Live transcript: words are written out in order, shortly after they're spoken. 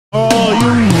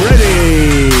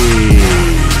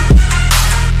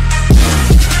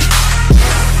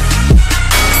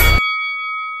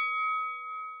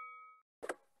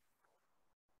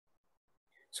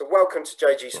welcome to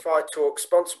JG's Fight Talk,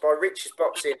 sponsored by Rich's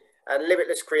Boxing and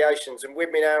Limitless Creations. And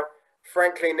with me now,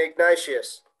 Franklin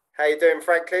Ignatius. How you doing,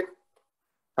 Franklin?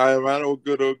 Hi, man. All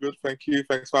good, all good. Thank you.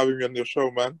 Thanks for having me on your show,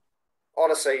 man.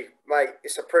 Honestly, mate,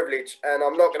 it's a privilege, and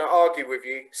I'm not going to argue with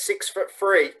you.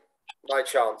 6'3", no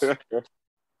chance.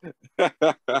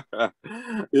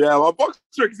 Yeah, my box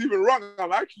trick is even wrong.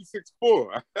 I'm actually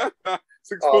 6'4". 6'4"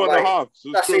 and a half.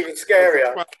 So that's even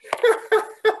scarier.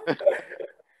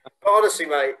 But honestly,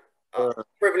 mate,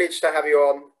 privileged to have you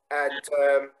on. And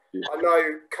I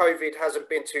know COVID hasn't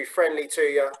been too friendly to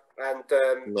you and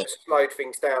just slowed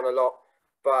things down a lot.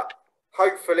 But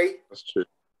hopefully, that's true.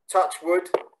 Touch wood,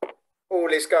 all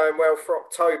is going well for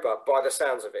October by the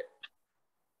sounds of it.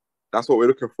 That's what we're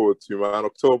looking forward to, man.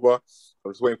 October,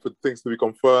 I'm just waiting for things to be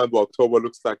confirmed, but October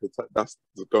looks like that's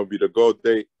going to be the goal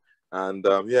date. And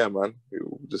yeah, man,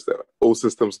 just all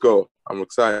systems go. I'm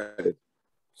excited.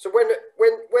 So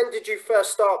when did you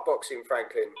first start boxing,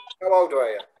 Franklin? How old were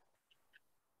you?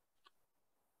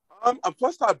 I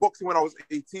first started boxing when I was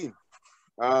 18.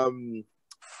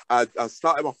 I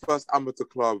started my first amateur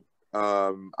club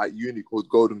at uni called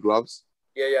Golden Gloves.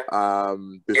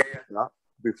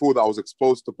 Before that, I was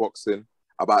exposed to boxing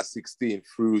about 16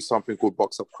 through something called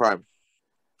Box Up Crime.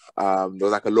 There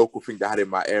was like a local thing they had in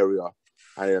my area,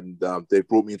 and they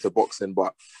brought me into boxing,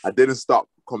 but I didn't start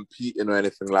competing or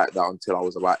anything like that until I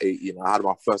was about 18. I had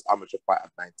my first amateur fight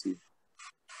at 19.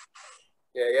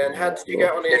 Yeah. And how did you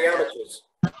get on in the amateurs?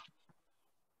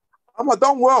 I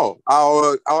done well.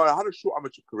 I had a short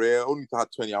amateur career, only had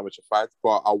 20 amateur fights,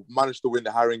 but I managed to win the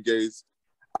Haringays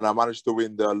and I managed to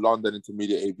win the London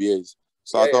Intermediate ABAs.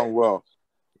 So I done well,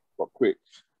 but quick.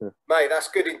 Mate, that's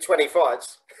good in 20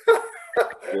 fights.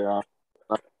 Yeah.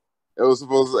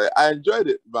 I enjoyed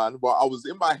it, man, but I was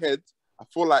in my head. I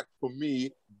feel like for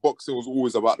me, boxing was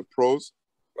always about the pros.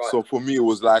 Right. So for me, it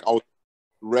was like I was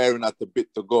raring at the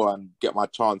bit to go and get my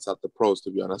chance at the pros, to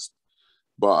be honest.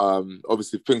 But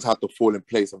obviously things had to fall in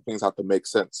place and things had to make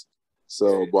sense.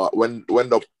 So, but when the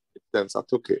made sense, I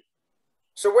took it.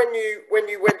 So when you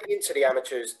went into the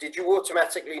amateurs, did you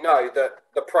automatically know that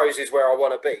the pros is where I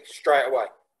want to be straight away?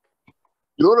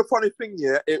 You know the funny thing,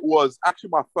 it was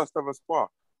actually my first ever spar.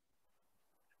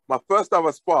 My first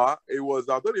ever spar, it was,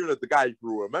 I don't even know if the guy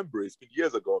will remember, it's been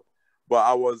years ago. But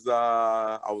I was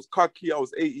cocky, I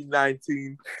was 18,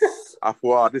 19. I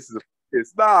thought, this is a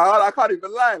piss. Nah, I can't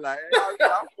even lie. Like,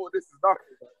 I thought this is nothing.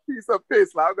 Piece of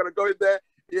piss. Like, I'm going to go in there,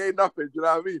 it ain't nothing, you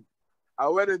know what I mean? I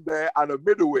went in there and a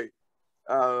middleweight,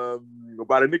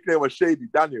 by the nickname of Shady,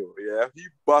 Daniel, he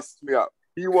bust me up.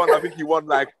 I think he won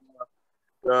like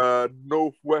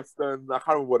Northwestern, I can't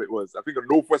remember what it was. I think a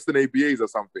Northwestern ABAs or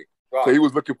something. Right. So he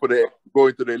was looking for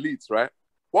going to the elites, right?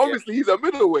 Well, obviously he's a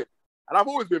middleweight, and I've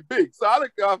always been big, so I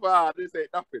look up, this ain't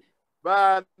nothing.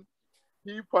 Man,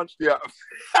 he punched me up.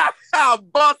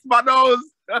 Bust my nose.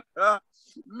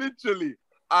 Literally.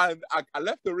 And I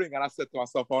left the ring and I said to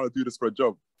myself, I want to do this for a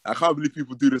job. I can't believe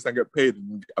people do this and get paid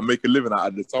and make a living out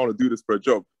of this. I want to do this for a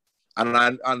job.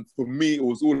 And for me, it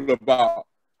was all about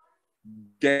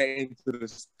getting to the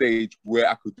stage where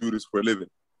I could do this for a living.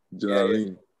 Do you know what I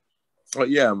mean? But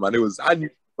yeah, man, I knew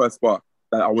the first part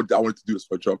that I wanted to do this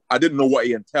for a job. I didn't know what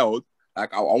it entailed.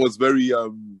 Like I was very,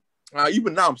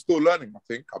 even now I'm still learning, I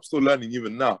think. I'm still learning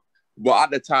even now. But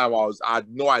at the time I had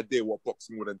no idea what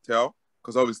boxing would entail.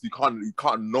 Because obviously you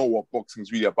can't know what boxing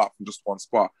is really about from just one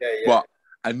spar. But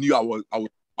I knew I was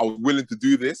willing to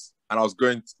do this, and I was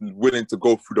willing to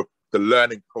go through the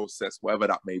learning process, whatever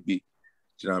that may be.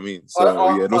 Do you know what I mean? So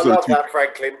I love that,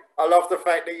 Franklin. I love the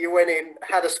fact that you went in,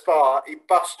 had a spar, he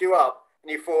bust you up,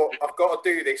 and you thought, I've got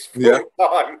to do this full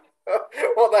time.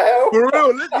 What the hell? For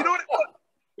real, you know what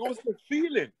it was the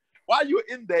feeling. While you were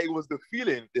in there, it was the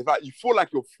feeling. In fact, you feel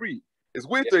like you're free. It's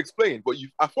weird to explain, but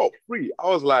I felt free. I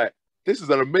was like, this is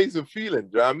an amazing feeling.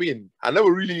 Do you know what I mean? I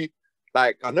never really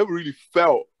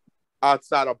felt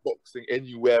outside of boxing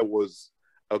anywhere was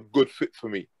a good fit for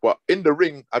me. But in the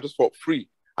ring, I just felt free.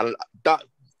 And that,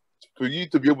 for you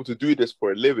to be able to do this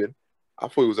for a living, I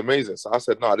thought it was amazing. So I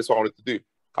said, no, this is what I wanted to do.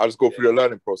 I'll just go through the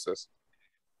learning process.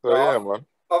 So man.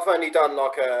 I've only done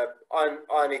I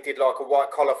only did like a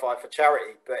white collar fight for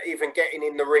charity, but even getting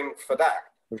in the ring for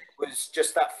that was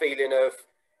just that feeling of,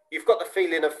 you've got the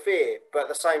feeling of fear, but at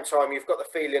the same time, you've got the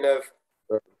feeling of,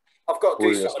 I've got to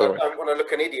do something. I don't want to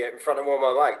look an idiot in front of all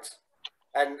my mates.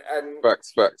 And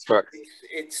facts.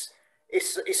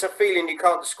 It's a feeling you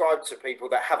can't describe to people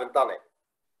that haven't done it.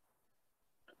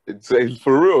 It's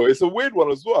for real. It's a weird one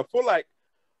as well. I feel like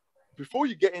before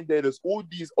you get in there, there's all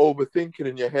these overthinking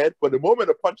in your head, but the moment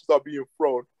the punches are being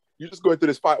thrown, you just go into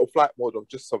this fight or flight mode of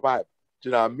just survive. Do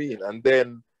you know what I mean? And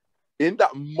then in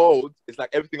that mode, it's like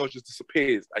everything else just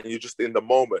disappears and you're just in the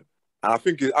moment. And I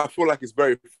feel like it's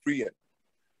very freeing.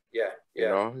 Yeah. You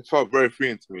know, it felt very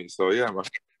freeing to me. So yeah, man.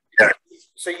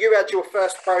 So you had your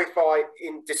first pro fight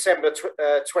in December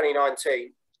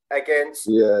 2019 against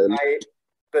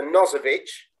Benozovic.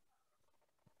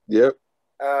 Yep.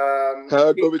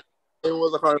 Hergovic.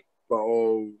 I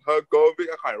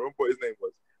can't remember what his name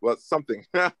was. Well, something.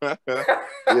 Yeah.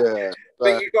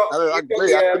 But you got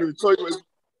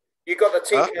the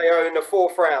TKO in the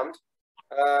 4th round.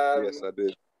 Yes, I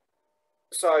did.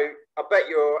 So I bet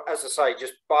you're, as I say,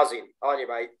 just buzzing, aren't you,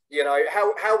 mate? You know,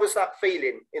 how was that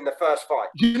feeling in the first fight?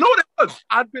 You know what it was?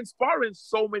 I'd been sparring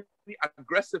so many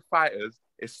aggressive fighters.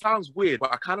 It sounds weird,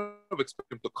 but I kind of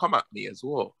expect him to come at me as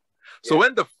well. So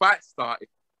when the fight started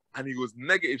and he was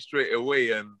negative straight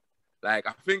away, and like,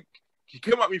 I think he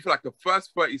came at me for like the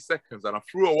first 30 seconds and I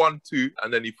threw a 1-2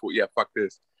 and then he thought, yeah, fuck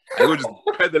this. And he was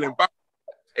just pedaling back.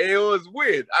 It was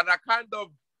weird. And I kind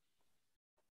of,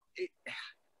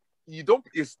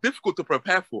 it's difficult to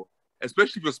prepare for,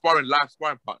 especially if you're sparring live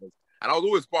sparring partners. And I was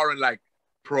always sparring like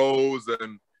pros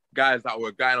and guys that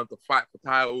were going on to fight for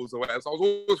titles or whatever. So I was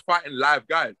always fighting live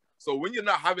guys. So when you're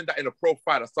not having that in a pro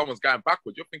fight that someone's going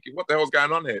backwards, you're thinking, what the hell's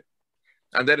going on here?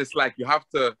 And then it's like you have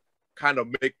to kind of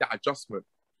make that adjustment.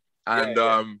 And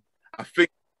I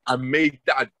think I made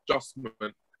that adjustment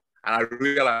and I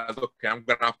realized, okay, I'm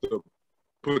going to have to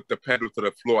put the pedal to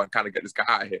the floor and kind of get this guy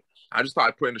out of here. I just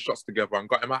started putting the shots together and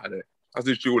got him out of there. That's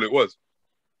literally all it was.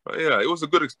 But yeah, it was a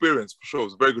good experience for sure. It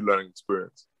was a very good learning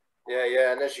experience.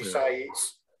 Yeah. And as you say,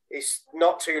 it's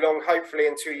not too long, hopefully,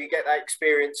 until you get that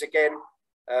experience again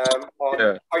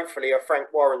on hopefully a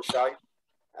Frank Warren show.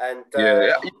 And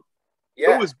it'll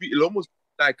almost be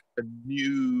like a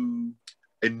new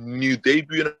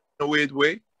debut in a weird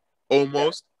way,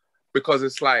 almost, because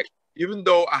it's like, even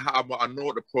though I know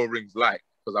what the pro ring's like,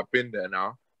 because I've been there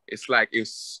now, it's like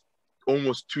it's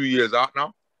almost 2 years out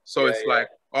now. So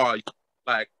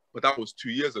but that was 2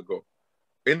 years ago.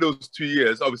 In those 2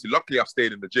 years, obviously, luckily I've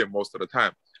stayed in the gym most of the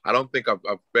time. I don't think I've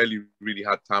barely really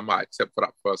had time out except for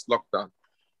that first lockdown.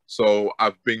 So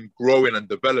I've been growing and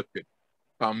developing.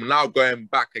 I'm now going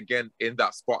back again in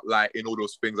that spotlight, in all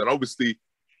those things. And obviously,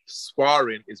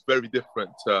 sparring is very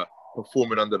different to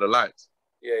performing under the lights.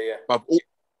 Yeah. But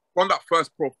from that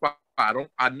first pro fight,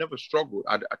 I never struggled.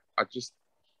 I just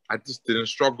didn't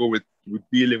struggle with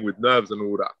dealing with nerves and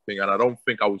all that thing. And I don't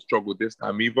think I would struggle this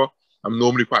time either. I'm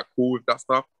normally quite cool with that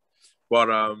stuff. But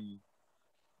I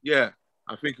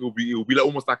think it will be like,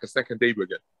 almost like a second debut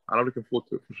again. And I'm looking forward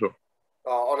to it for sure.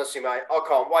 Oh, honestly, mate, I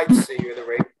can't wait to see you in the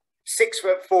ring.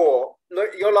 6'4".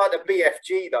 Look, you're like the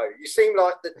BFG though. You seem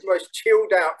like the most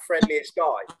chilled out, friendliest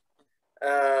guy.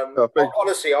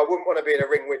 Honestly, I wouldn't want to be in a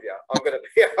ring with you. I'm gonna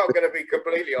be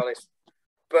completely honest.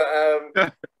 But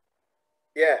I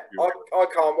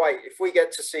can't wait. If we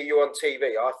get to see you on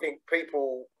TV, I think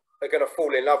people are going to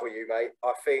fall in love with you, mate.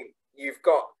 I think you've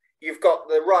got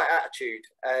the right attitude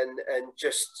and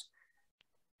just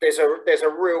there's a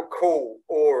real cool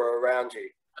aura around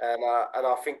you, and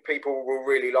I think people will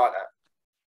really like that.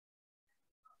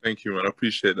 Thank you, man. I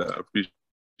appreciate that.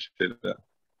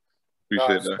 So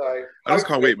I just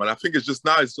can't wait, man. I think it's just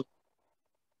nice.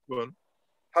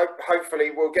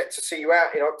 Hopefully we'll get to see you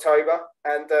out in October,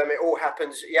 and it all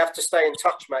happens. You have to stay in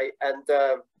touch, mate, and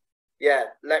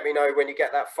let me know when you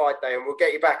get that fight day and we'll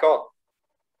get you back on.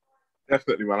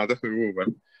 Definitely, man. I definitely will,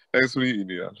 man. Thanks for meeting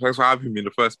me, man. Thanks for having me in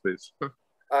the first place.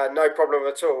 No problem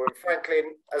at all. And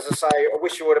Franklin, as I say, I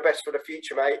wish you all the best for the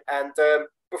future, mate. And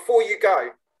before you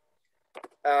go,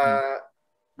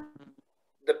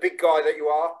 the big guy that you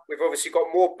are, we've obviously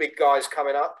got more big guys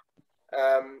coming up.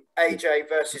 AJ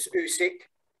versus Usyk.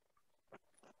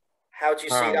 How do you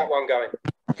see that one going?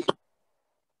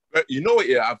 You know what?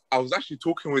 Yeah, I was actually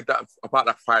talking about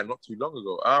that fight not too long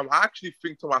ago. I actually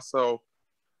think to myself,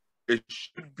 it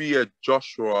should be a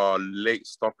Joshua late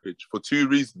stoppage for two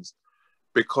reasons.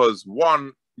 Because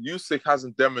one, Usyk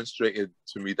hasn't demonstrated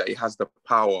to me that he has the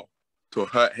power to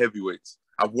hurt heavyweights.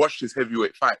 I've watched his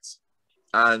heavyweight fights,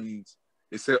 and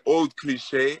it's an old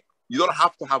cliche. You don't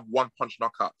have to have one punch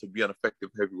knockout to be an effective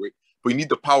heavyweight, but you need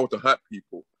the power to hurt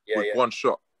people with one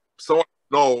shot. So I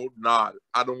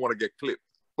don't want to get clipped.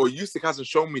 But Usyk hasn't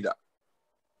shown me that.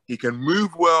 He can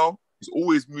move well. He's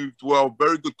always moved well.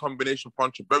 Very good combination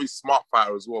puncher. Very smart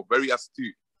fighter as well. Very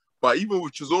astute. But even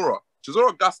with Chisora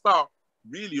gassed out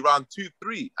really round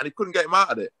 2-3, and he couldn't get him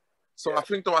out of it. So I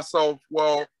think to myself,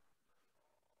 well,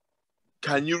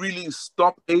 can you really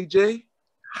stop AJ?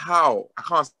 How? I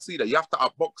can't see that. You have to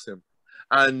outbox him.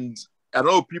 And I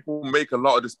know people make a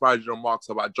lot of disparaging remarks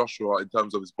about Joshua in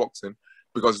terms of his boxing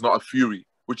because he's not a Fury,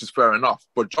 which is fair enough.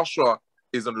 But Joshua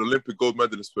is an Olympic gold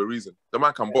medalist for a reason. The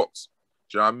man can box.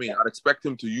 Do you know what I mean? I'd expect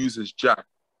him to use his jab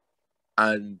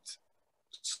and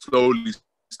slowly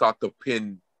start to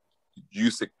pin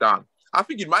Usyk down. I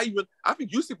think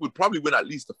Usyk would probably win at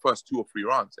least the first 2 or 3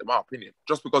 rounds, in my opinion,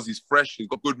 just because he's fresh, he's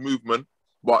got good movement,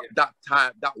 but that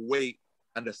weight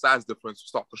and the size difference will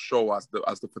start to show as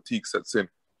the fatigue sets in.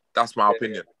 That's my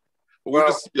opinion. But we'll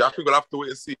just see. I think we'll have to wait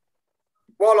and see.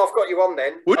 While I've got you on,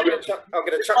 then I'm going to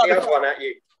chuck the other one at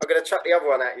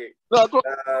you. No, go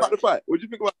on. The fight. What do you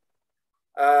think about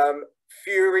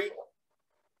Fury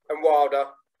and Wilder?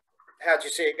 How do you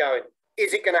see it going?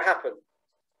 Is it going to happen?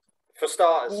 For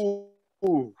starters,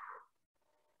 Ooh.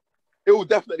 It will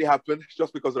definitely happen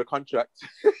just because of the contract.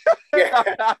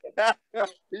 Yeah.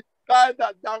 He signed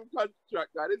that damn contract,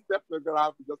 man. It's definitely going to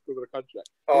happen just because of the contract.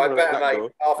 Oh, I better,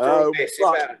 mate. After all this,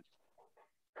 it better.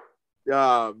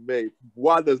 Yeah, mate.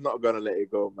 Wilder's not going to let it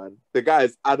go, man. The guy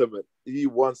is adamant. He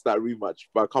wants that rematch,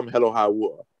 but come hell or high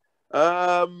water.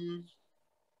 I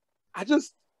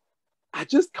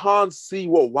just can't see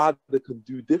what Wilder can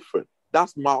do different.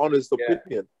 That's my honest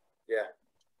opinion. Yeah.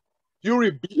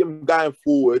 Fury beat him going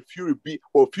forward.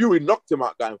 Fury knocked him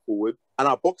out going forward, and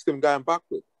I boxed him going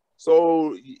backward.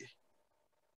 So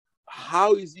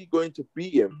how is he going to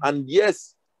beat him? And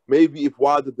yes, maybe if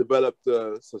Wilder developed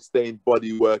a sustained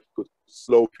body work, he could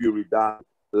slow Fury down,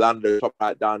 land the chop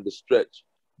right down the stretch.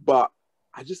 But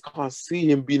I just can't see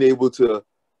him being able to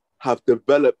have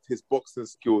developed his boxing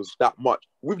skills that much.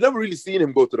 We've never really seen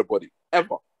him go to the body,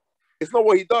 ever. It's not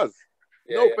what he does.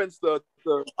 No offense to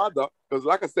Wilder, because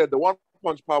like I said, the one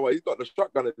punch power, he's got the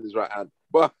shotgun in his right hand.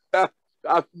 But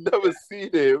I've never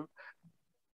seen him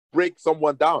break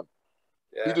someone down.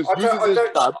 Yeah. He just uses his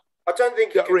jab. I don't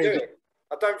think he can do it.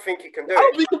 I don't think he can do it. I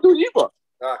don't think he can do it either.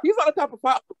 Nah. He's not the type of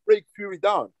fighter to break Fury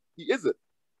down. He isn't.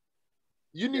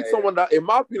 You need someone that, in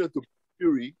my opinion, to beat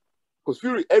Fury, because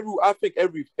Fury, I think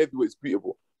every heavyweight is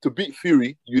beatable. To beat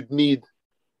Fury, you'd need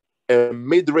a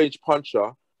mid-range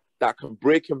puncher that can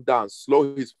break him down,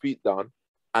 slow his feet down,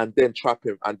 and then trap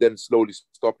him, and then slowly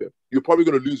stop him. You're probably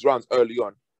going to lose rounds early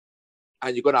on,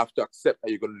 and you're going to have to accept that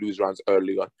you're going to lose rounds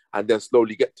early on, and then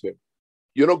slowly get to him.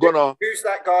 You're not going to... Who's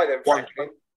that guy then,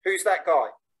 Franklin? Who's that guy?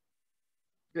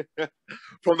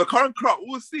 From the current crop,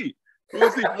 we'll see. We'll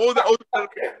see. More than I'm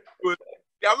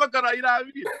not going to, you know what I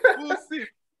mean? We'll see.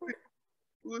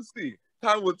 We'll see.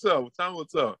 Time will tell.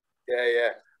 Yeah.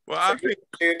 Well, I think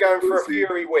you're going for a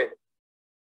Fury win.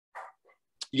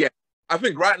 Yeah, I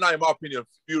think right now, in my opinion,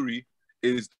 Fury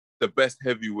is the best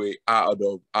heavyweight out of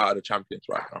the champions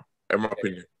right now. In my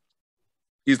opinion,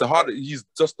 he's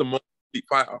just the most complete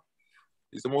fighter.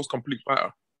 He's the most complete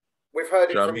fighter. We've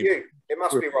heard it from you. It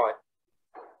must be right.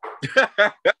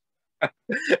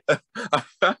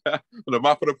 The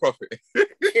mouth of the prophet.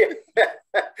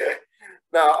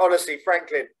 No, honestly,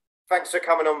 Franklin, thanks for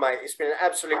coming on, mate. It's been an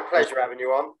absolute pleasure having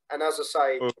you on. And as I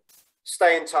say,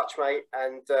 stay in touch, mate.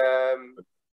 And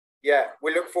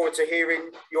we look forward to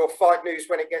hearing your fight news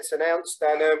when it gets announced.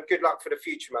 And good luck for the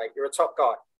future, mate. You're a top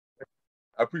guy.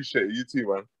 I appreciate it. You too,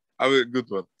 man. Have a good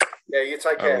one. Yeah, you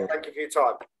take care. Thank you for your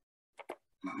time.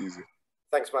 Easy.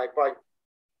 Thanks, mate. Bye.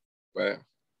 Bye.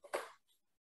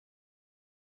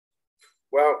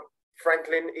 Well,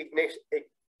 Franklin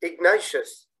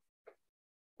Ignatius.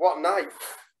 What a name.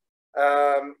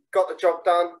 Got the job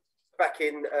done back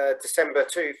in December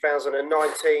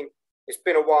 2019. It's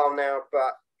been a while now,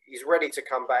 but he's ready to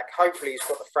come back. Hopefully he's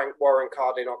got the Frank Warren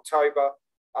card in October.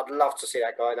 I'd love to see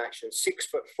that guy in action.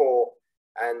 6'4",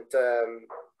 and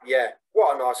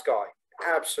what a nice guy.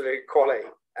 Absolute quality.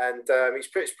 And he's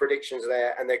put his predictions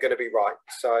there, and they're going to be right.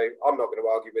 So I'm not going to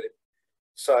argue with him.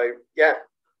 So,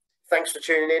 thanks for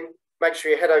tuning in. Make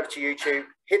sure you head over to YouTube,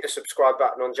 hit the subscribe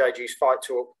button on JG's Fight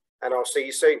Talk, and I'll see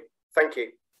you soon. Thank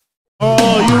you.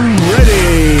 Are you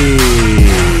ready?